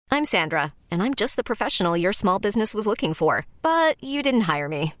I'm Sandra, and I'm just the professional your small business was looking for. But you didn't hire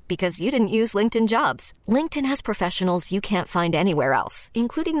me because you didn't use LinkedIn Jobs. LinkedIn has professionals you can't find anywhere else,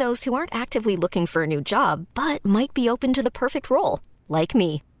 including those who aren't actively looking for a new job, but might be open to the perfect role, like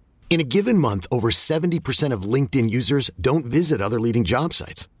me. In a given month, over 70% of LinkedIn users don't visit other leading job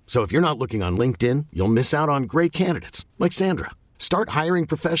sites. So if you're not looking on LinkedIn, you'll miss out on great candidates like Sandra. Start hiring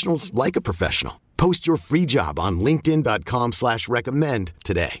professionals like a professional. Post your free job on linkedin.com/recommend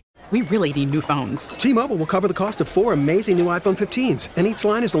today. We really need new phones. T-Mobile will cover the cost of 4 amazing new iPhone 15s, and each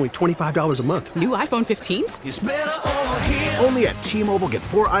line is only $25 a month. New iPhone 15s? It's better over here. Only at T-Mobile, get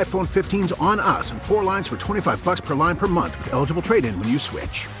 4 iPhone 15s on us and 4 lines for $25 per line per month with eligible trade-in when you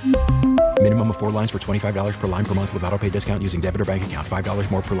switch. Minimum of 4 lines for $25 per line per month with autopay discount using debit or bank account.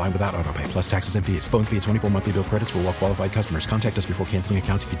 $5 more per line without autopay, plus taxes and fees. Phone fee at 24 monthly bill credits for well-qualified customers. Contact us before canceling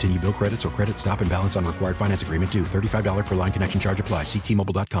account to continue bill credits or credit stop and balance on required finance agreement due. $35 per line connection charge applies. See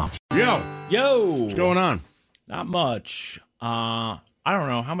T-Mobile.com. Yo! What's going on? Not much. I don't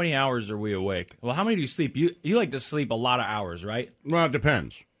know. How many hours are we awake? Well, how many do you sleep? You like to sleep a lot of hours, right? Well, it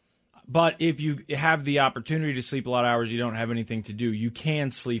depends. But if you have the opportunity to sleep a lot of hours, you don't have anything to do, you can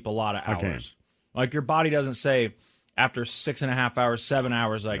sleep a lot of hours. Like your body doesn't say after 6.5 hours, 7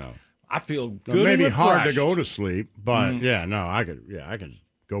 hours, like, no. I feel good. It may be refreshed. hard to go to sleep, but I could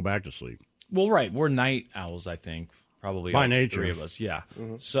go back to sleep. Well, right. We're night owls, I think. Probably by nature, 3 of us. Yeah.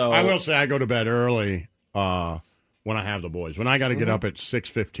 Mm-hmm. So I will say I go to bed early when I have the boys. When I got to get up at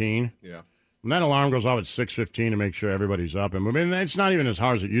 6:15. Yeah. When that alarm goes off at 6:15 to make sure everybody's up and moving, it's not even as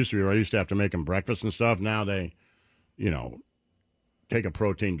hard as it used to be. Where I used to have to make them breakfast and stuff. Now they, take a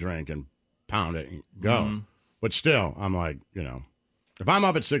protein drink and pound it and go. Mm-hmm. But still, I'm like, if I'm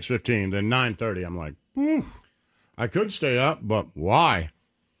up at 6:15, then 9:30, I'm like, I could stay up, but why?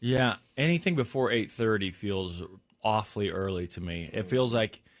 Yeah, anything before 8:30 feels awfully early to me. It feels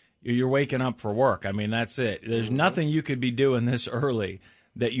like you're waking up for work. I mean, that's it. There's nothing you could be doing this early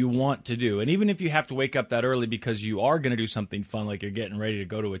that you want to do. And even if you have to wake up that early because you are going to do something fun, like you're getting ready to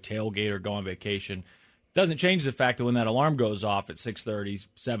go to a tailgate or go on vacation, it doesn't change the fact that when that alarm goes off at 6:30,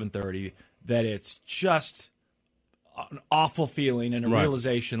 7:30, that it's just an awful feeling and a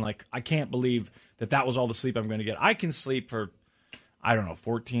realization like, I can't believe that was all the sleep I'm going to get. I can sleep for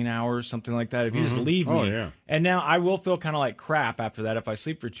 14 hours, something like that, if you just leave me. Oh, yeah. And now I will feel kind of like crap after that if I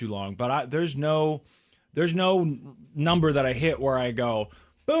sleep for too long. But there's no number that I hit where I go,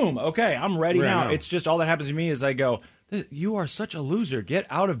 boom, okay, I'm ready now. It's just all that happens to me is I go, you are such a loser. Get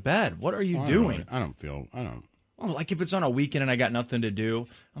out of bed. What are you doing? I don't. Well, like if it's on a weekend and I got nothing to do,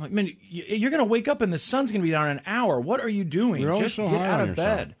 I'm like, man, you're going to wake up and the sun's going to be down in an hour. What are you doing? You're just so get hard out on of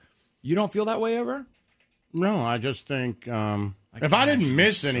bed. You don't feel that way ever? No, I just think if I didn't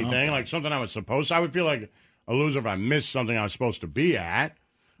miss anything, like something I was supposed to, I would feel like a loser if I missed something I was supposed to be at.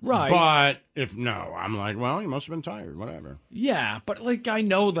 Right. But I'm like, well, you must have been tired, whatever. Yeah, but like I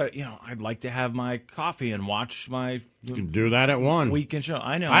know that, I'd like to have my coffee and watch my You can do that at 1 weekend show.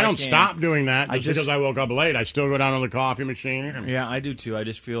 I know. I don't stop doing that just because I woke up late. I still go down to the coffee machine. Yeah, I do too. I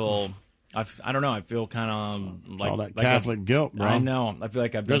just feel I don't know. I feel kind of like all that Catholic guilt, bro. I know. I feel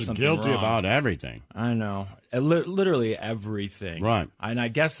like I've done something guilty wrong. about everything. I know. Literally everything. Right. And I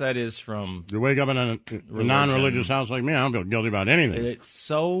guess that is from... You wake up in a non-religious house like me, I don't feel guilty about anything. It's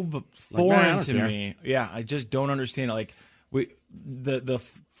so foreign to me. Yeah, I just don't understand it. Like, the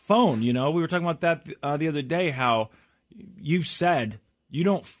phone, we were talking about that the other day, how you said you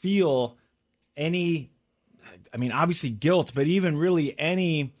don't feel any... obviously guilt, but even really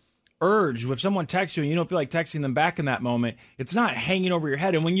any... urge. If someone texts you and you don't feel like texting them back in that moment, it's not hanging over your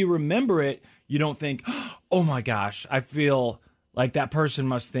head. And when you remember it, you don't think, oh my gosh, I feel like that person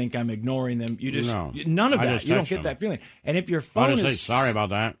must think I'm ignoring them. You just none of that. You don't get that feeling. And if your phone is sorry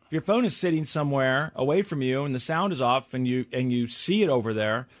about that. If your phone is sitting somewhere away from you and the sound is off and you see it over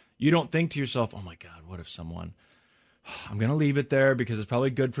there, you don't think to yourself, oh my God, what if someone I'm going to leave it there because it's probably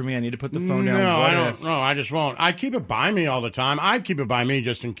good for me. I need to put the phone down. No, I don't. No, I just won't. I keep it by me all the time. I keep it by me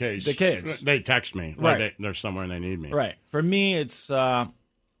just in case. The kids. They text me. Right. Like they're somewhere and they need me. Right. For me, it's... I'm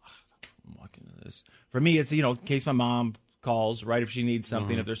walking to this. For me, it's, in case my mom calls, right, if she needs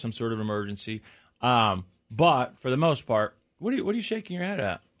something, if there's some sort of emergency. But for the most part, what are you shaking your head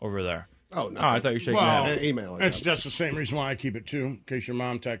at over there? Oh, no. I thought you were shaking your head. Email. It's just the same reason why I keep it, too, in case your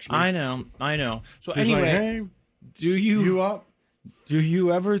mom texts me. I know. So She's anyway... like, hey, you up? Do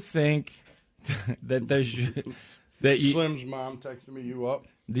you ever think that Slim's mom texted me, you up?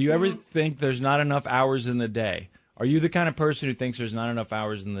 Do you ever think there's not enough hours in the day? Are you the kind of person who thinks there's not enough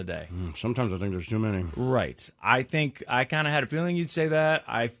hours in the day? Sometimes I think there's too many. Right. I think I kind of had a feeling you'd say that.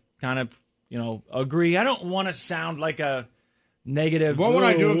 I kind of, agree. I don't want to sound like a negative. What would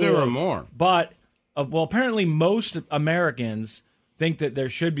I do if there were more? But, well, apparently most Americans think that there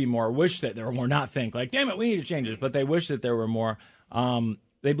should be more, wish that there were more, not think, like, damn it, we need to change this, but they wish that there were more.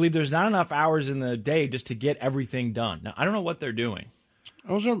 They believe there's not enough hours in the day just to get everything done. Now, I don't know what they're doing.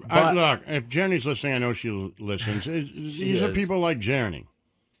 Also, look, if Jenny's listening, I know she listens. These are people like Jenny,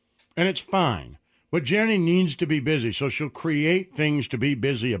 and it's fine. But Jenny needs to be busy, so she'll create things to be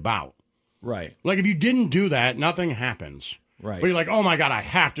busy about. Right. Like, if you didn't do that, nothing happens. Right. But you're like, oh, my God, I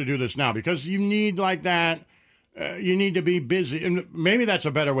have to do this now, because you need like that. You need to be busy. And maybe that's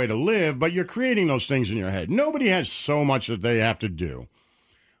a better way to live, but you're creating those things in your head. Nobody has so much that they have to do.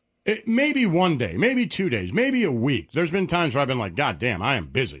 Maybe one day, maybe 2 days, maybe a week. There's been times where I've been like, God damn, I am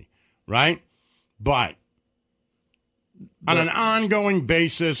busy, right? But on an ongoing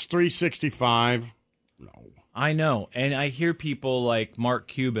basis, 365, no. I know. And I hear people like Mark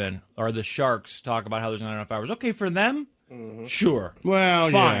Cuban or the Sharks talk about how there's not enough hours. Okay, for them, sure.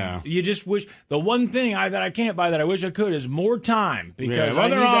 Well, fine. yeah. You just wish the one thing that I can't buy that I wish I could is more time. Because well, I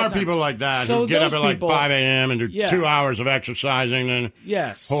there need are that time. people like that So who get up those at like people- 5 a.m. and do Yeah. 2 hours of exercising and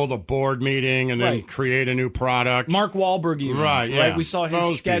hold a board meeting and then Right. create a new product. Mark Wahlberg, even. Right, yeah. We saw his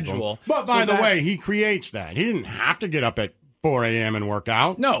Those schedule. people. But by So the that's- way, he creates that. He didn't have to get up at 4 a.m. and work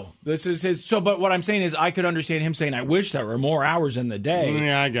out. No, this is his. So, but what I'm saying is, I could understand him saying, "I wish there were more hours in the day."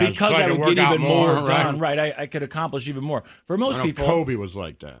 Yeah, I guess. Because So I I could would work get out even more more, done. Right, I could accomplish even more. For most I know people, Kobe was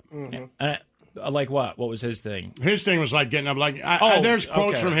like that. like what? What was his thing? His thing was like getting up. Like there's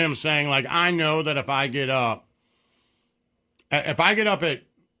quotes from him saying, like, I know that if I get up at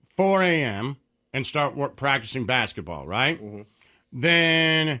 4 a.m. and start practicing basketball, right?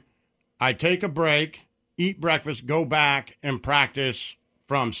 Then I take a break, eat breakfast, go back and practice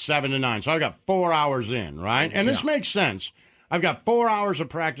from 7 to 9. So I got 4 hours in, right? And this makes sense. I've got 4 hours of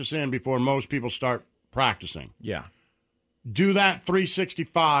practice in before most people start practicing. Yeah. Do that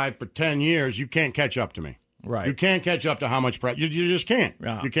 365 for 10 years, you can't catch up to me. Right. You can't catch up to how much practice. You just can't.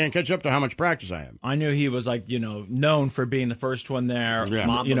 Yeah. You can't catch up to how much practice I have. I knew he was like, known for being the first one there. Yeah.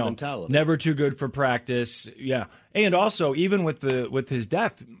 Mamba mentality. Never too good for practice. Yeah. And also, even with his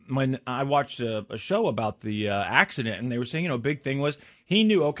death, when I watched a show about the accident, and they were saying, a big thing was he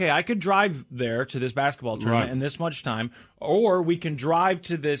knew, okay, I could drive there to this basketball tournament in this much time, or we can drive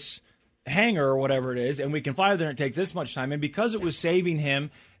to this hangar or whatever it is, and we can fly there and it takes this much time. And because it was saving him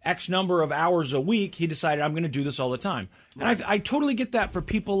X number of hours a week, he decided, I'm going to do this all the time. And I totally get that for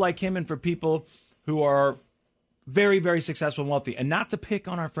people like him and for people who are very, very successful and wealthy. And not to pick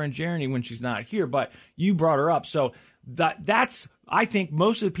on our friend Jeremy when she's not here, but you brought her up. So that's, I think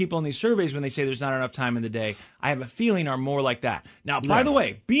most of the people in these surveys, when they say there's not enough time in the day, I have a feeling are more like that. Now, by the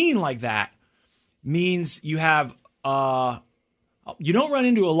way, being like that means you have, you don't run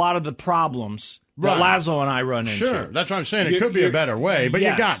into a lot of the problems that Lazo and I run into. Sure, that's what I'm saying. It could be a better way, but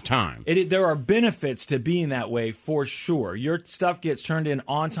you got time. There are benefits to being that way for sure. Your stuff gets turned in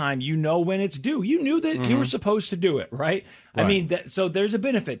on time. You know when it's due. You knew that you were supposed to do it, right? I mean, so there's a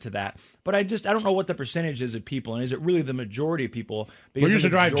benefit to that. But I don't know what the percentage is of people, and is it really the majority of people? We used to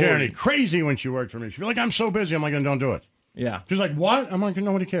drive Jeremy crazy when she worked for me. She'd be like, I'm so busy. I'm like, don't do it. Yeah. She's like, what? I'm like,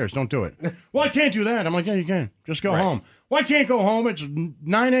 nobody cares. Don't do it. Well, I can't do that. I'm like, yeah, you can. Just go home. Well, I can't go home. It's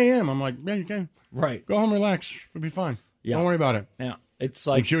 9 a.m. I'm like, yeah, you can. Right. Go home, relax. It'll be fine. Yeah. Don't worry about it. Yeah. It's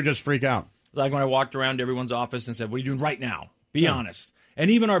like, and she would just freak out. Like when I walked around everyone's office and said, what are you doing right now? Be honest.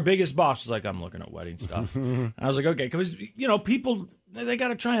 And even our biggest boss was like, I'm looking at wedding stuff. And I was like, okay, because, people, they got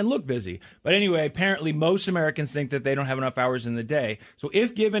to try and look busy. But anyway, apparently most Americans think that they don't have enough hours in the day. So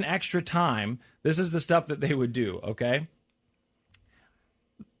if given extra time, this is the stuff that they would do, okay?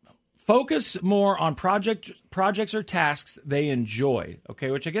 Focus more on projects or tasks they enjoy,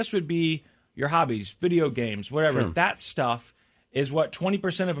 okay, which I guess would be your hobbies, video games, whatever. Sure. That stuff is what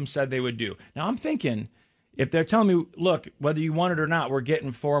 20% of them said they would do. Now, I'm thinking, if they're telling me, look, whether you want it or not, we're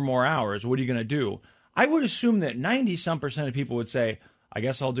getting 4 more hours, what are you going to do? I would assume that 90-some% of people would say, I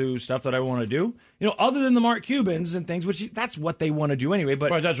guess I'll do stuff that I want to do. Other than the Mark Cubans and things, which that's what they want to do anyway.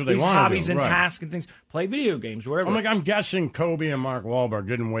 But that's what they these want to hobbies do, and right. tasks and things, play video games, whatever. I'm guessing Kobe and Mark Wahlberg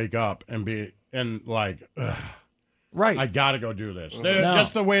didn't wake up and be like, ugh, right. I got to go do this. No.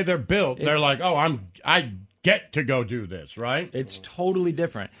 That's the way they're built. They're It's- like, oh, I get to go do this, right? It's totally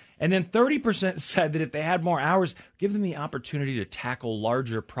different. And then 30% said that if they had more hours, give them the opportunity to tackle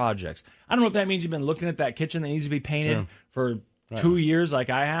larger projects. I don't know if that means you've been looking at that kitchen that needs to be painted for 2 years like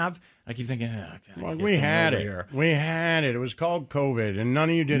I have. I keep thinking, well, we had it. Here. We had it. It was called COVID, and none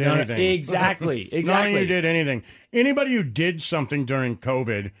of you did anything. Exactly. None of you did anything. Anybody who did something during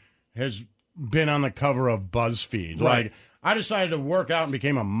COVID has been on the cover of BuzzFeed. Right. Like, I decided to work out and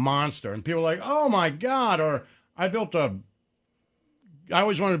became a monster, and people are like, oh, my God, or I built a I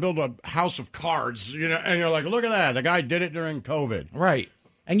always wanted to build a house of cards, and you're like, look at that. The guy did it during COVID. Right.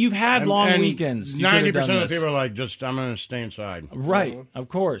 And you've had long weekends. 90% of the people are like, I'm going to stay inside. Right, of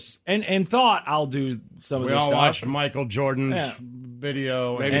course. And thought I'll do some of this stuff. We all watched Michael Jordan's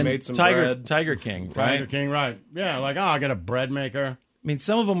video. Maybe made some bread. Tiger King, right? Tiger King, right. Yeah, like, I'll get a bread maker. I mean,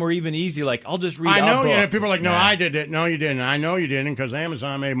 some of them were even easy, like, I'll just read I know, a book. Yeah, people are like, no, I did it. No, you didn't. I know you didn't because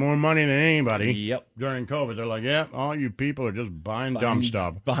Amazon made more money than anybody during COVID. They're like, yeah, all you people are just buying dumb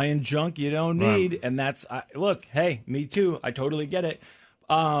stuff. Buying junk you don't need. And that's, look, hey, me too. I totally get it.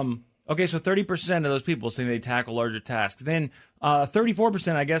 Okay, so 30% of those people saying they tackle larger tasks. Then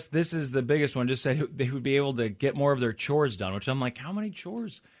 34%, I guess this is the biggest one, just said they would be able to get more of their chores done, which I'm like, how many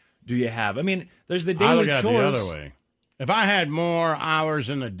chores do you have? I mean, there's the daily chores. I look at it the other way. If I had more hours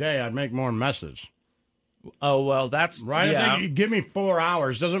in the day, I'd make more messes. Oh, well, that's... Right? Yeah. I think you give me 4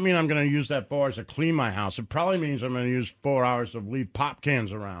 hours. Doesn't mean I'm going to use that 4 hours to clean my house. It probably means I'm going to use 4 hours to leave pop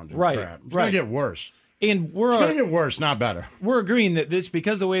cans around. Right, crap. It's going to get worse. And it's going to get worse, not better. We're agreeing that this,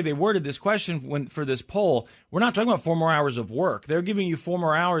 because the way they worded this question for this poll, we're not talking about 4 more hours of work. They're giving you 4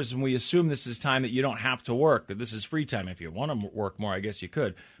 more hours, and we assume this is time that you don't have to work, that this is free time. If you want to work more, I guess you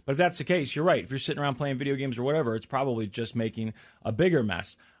could. But if that's the case, you're right. If you're sitting around playing video games or whatever, it's probably just making a bigger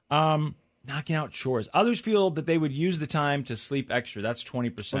mess. Knocking out chores. Others feel that they would use the time to sleep extra. That's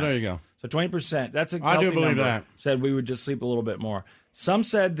 20%. Well, there you go. So 20%. That's a I healthy do believe number. that. Said we would just sleep a little bit more. Some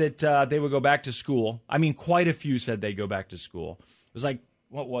said that they would go back to school. I mean, quite a few said they'd go back to school. It was like,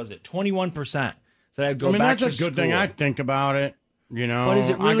 what was it? 21% said I'd go back to school. That's a good thing. I think about it. But is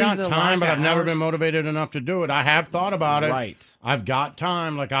it really I got time, but I've never been motivated enough to do it. I have thought about it. Right. I've got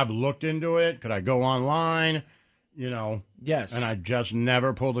time. Like, I've looked into it. Could I go online? Yes. And I just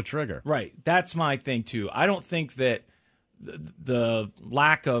never pull the trigger. Right. That's my thing, too. I don't think that the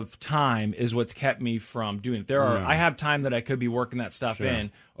lack of time is what's kept me from doing it. I have time that I could be working that stuff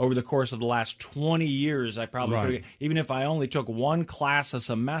in over the course of the last 20 years. I probably could, even if I only took one class a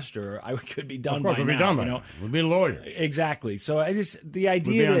semester, I could be done by now. Be done by now. We'd be lawyers. Exactly. So the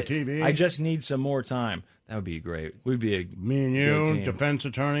idea that TV. I just need some more time. That would be great. We'd be me and you, defense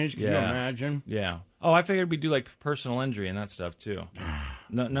attorneys. Can you imagine? Yeah. Oh, I figured we'd do like personal injury and that stuff too.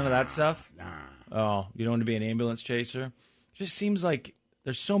 None of that stuff. Nah. Oh, you don't want to be an ambulance chaser? It just seems like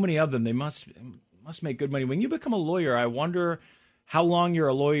there's so many of them. They must make good money. When you become a lawyer, I wonder how long you're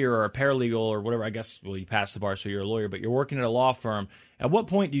a lawyer or a paralegal or whatever. I guess, well, you passed the bar, so you're a lawyer, but you're working at a law firm. At what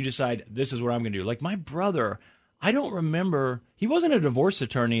point do you decide, this is what I'm going to do? Like my brother, I don't remember. He wasn't a divorce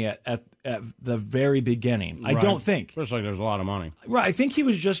attorney at the very beginning. I don't think. Looks like there's a lot of money. Right. I think he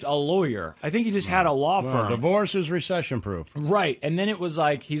was just a lawyer. I think he just had a law firm. Divorce is recession-proof. Right. And then it was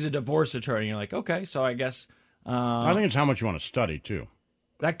like, he's a divorce attorney. You're like, okay, so I guess... I think it's how much you want to study, too.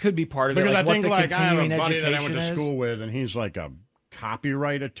 That could be part of it. Because like I think, what the continuing I have a buddy that I went to is. school with, and he's like a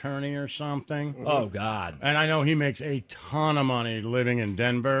copyright attorney or something. Oh, God. And I know he makes a ton of money living in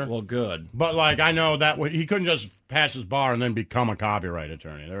Denver. Well, good. But, like, I know that he couldn't just pass his bar and then become a copyright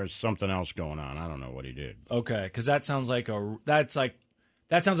attorney. There was something else going on. I don't know what he did. Okay, because that sounds like an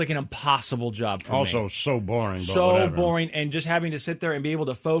impossible job for me. Also, so boring. But so whatever. boring, and just having to sit there and be able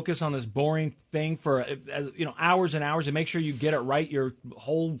to focus on this boring thing for hours and hours and make sure you get it right. Your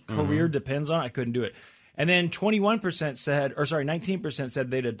whole career depends on it. I couldn't do it. And then 19%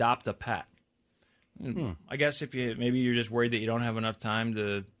 said they'd adopt a pet. I guess if maybe you're just worried that you don't have enough time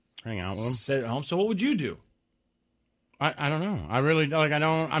to hang out with them, sit at home. So what would you do? I don't know. I really like. I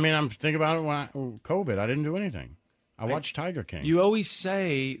don't. I mean, I'm thinking about it when COVID. I didn't do anything. I watched Tiger King. You always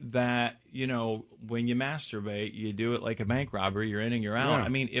say that, when you masturbate, you do it like a bank robbery. You're in and you're out. Yeah. I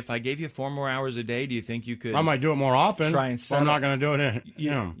mean, if I gave you 4 more hours a day, do you think you could? I might do it more often. Try and but I'm not going to do it.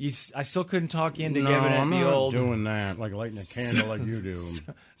 I still couldn't talk you into no, giving it I'm the not old doing that, like lighting a candle like you do.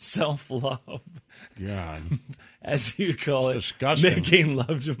 Self-love. God. As you call it. Disgusting. Making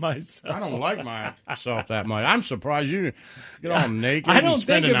love to myself. I don't like myself that much. I'm surprised you get all naked I don't and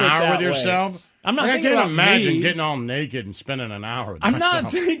spend think an of it hour that with way. yourself. I'm not I thinking can't about imagine me. getting all naked and spending an hour with I'm myself.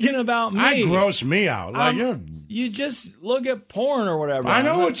 not thinking about me. I gross me out. Like you just look at porn or whatever. I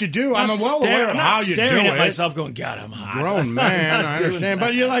know what you do. I'm well aware of how you do it. I'm staring at myself going, God, I'm hot. Grown man, I understand. But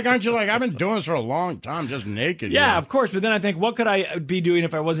aren't you like, I've been doing this for a long time, just naked. Yeah, of course. But then I think, what could I be doing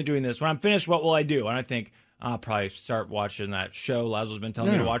if I wasn't doing this? When I'm finished, what will I do? And I think, I'll probably start watching that show Laszlo's been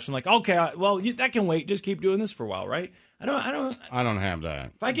telling me to watch. I'm like, okay, that can wait. Just keep doing this for a while, right? I don't have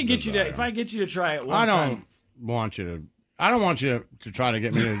that. If I get you to try it one time. I don't want you to try to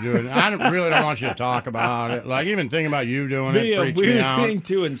get me to do it. I really don't want you to talk about it. Like, even thinking about you doing it freaks me out. Thing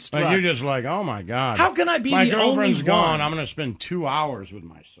to instruct. Like, you're just like, oh my God. How can I be the only one? My girlfriend's gone. I'm going to spend 2 hours with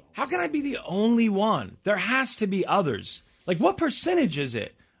myself. How can I be the only one? There has to be others. Like, what percentage is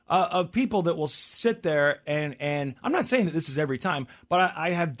it of people that will sit there and I'm not saying that this is every time, but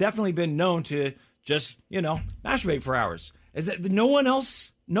I have definitely been known to just, masturbate for hours. Is it no one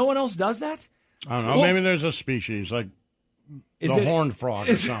else does that? I don't know. Well, maybe there's a species like the horned frog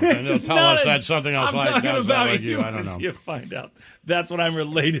or something. They'll tell us that something else like you. I don't know. You find out. That's what I'm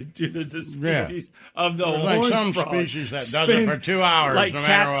related to. There's a species of the horned some frog. Species that does it for 2 hours. Like no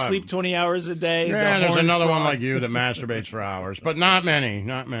cats what. sleep 20 hours a day. Yeah, there's another one like you that masturbates for hours. But not many.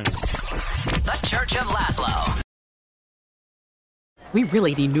 The Church of Laszlo. We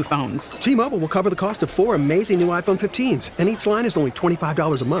really need new phones. T-Mobile will cover the cost of 4 amazing new iPhone 15s, and each line is only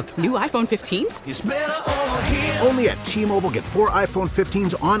 $25 a month. New iPhone 15s? It's better over here. Only at T-Mobile, get 4 iPhone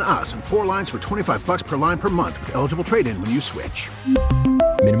 15s on us and 4 lines for $25 per line per month with eligible trade-in when you switch.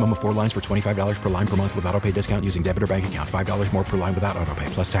 Minimum of 4 lines for $25 per line per month with autopay discount using debit or bank account. $5 more per line without autopay,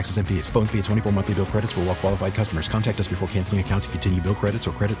 plus taxes and fees. Phone fee at 24 monthly bill credits for well-qualified customers. Contact us before canceling account to continue bill credits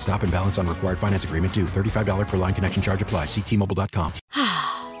or credit stop and balance on required finance agreement due. $35 per line connection charge applies. See T-Mobile.com.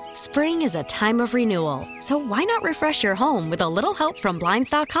 Spring is a time of renewal, so why not refresh your home with a little help from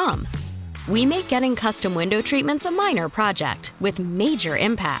Blinds.com? We make getting custom window treatments a minor project with major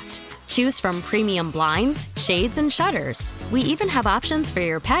impact. Choose from premium blinds, shades, and shutters. We even have options for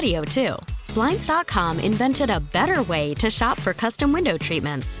your patio, too. Blinds.com invented a better way to shop for custom window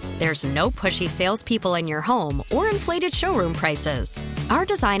treatments. There's no pushy salespeople in your home or inflated showroom prices. Our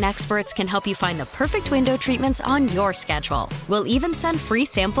design experts can help you find the perfect window treatments on your schedule. We'll even send free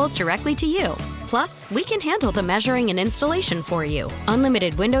samples directly to you. Plus, we can handle the measuring and installation for you.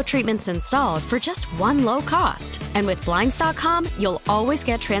 Unlimited window treatments installed for just one low cost. And with Blinds.com, you'll always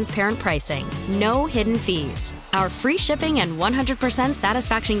get transparent pricing. No hidden fees. Our free shipping and 100%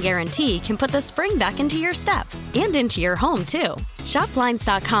 satisfaction guarantee can put the spring back into your step and into your home, too. Shop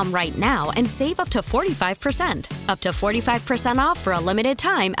Blinds.com right now and save up to 45%. Up to 45% off for a limited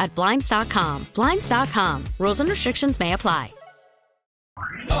time at Blinds.com. Blinds.com. Rules and restrictions may apply.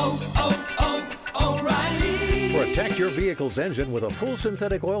 O'Reilly. Protect your vehicle's engine with a full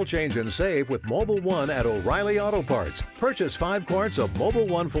synthetic oil change and save with Mobil 1 at O'Reilly Auto Parts. Purchase 5 quarts of Mobil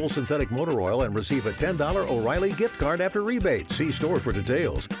 1 full synthetic motor oil and receive a $10 O'Reilly gift card after rebate. See store for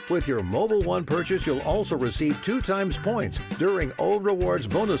details. With your Mobil 1 purchase, you'll also receive 2 times points during O Rewards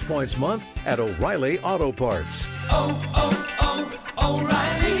Bonus Points Month at O'Reilly Auto Parts.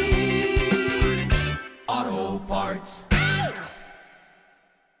 O'Reilly Auto Parts.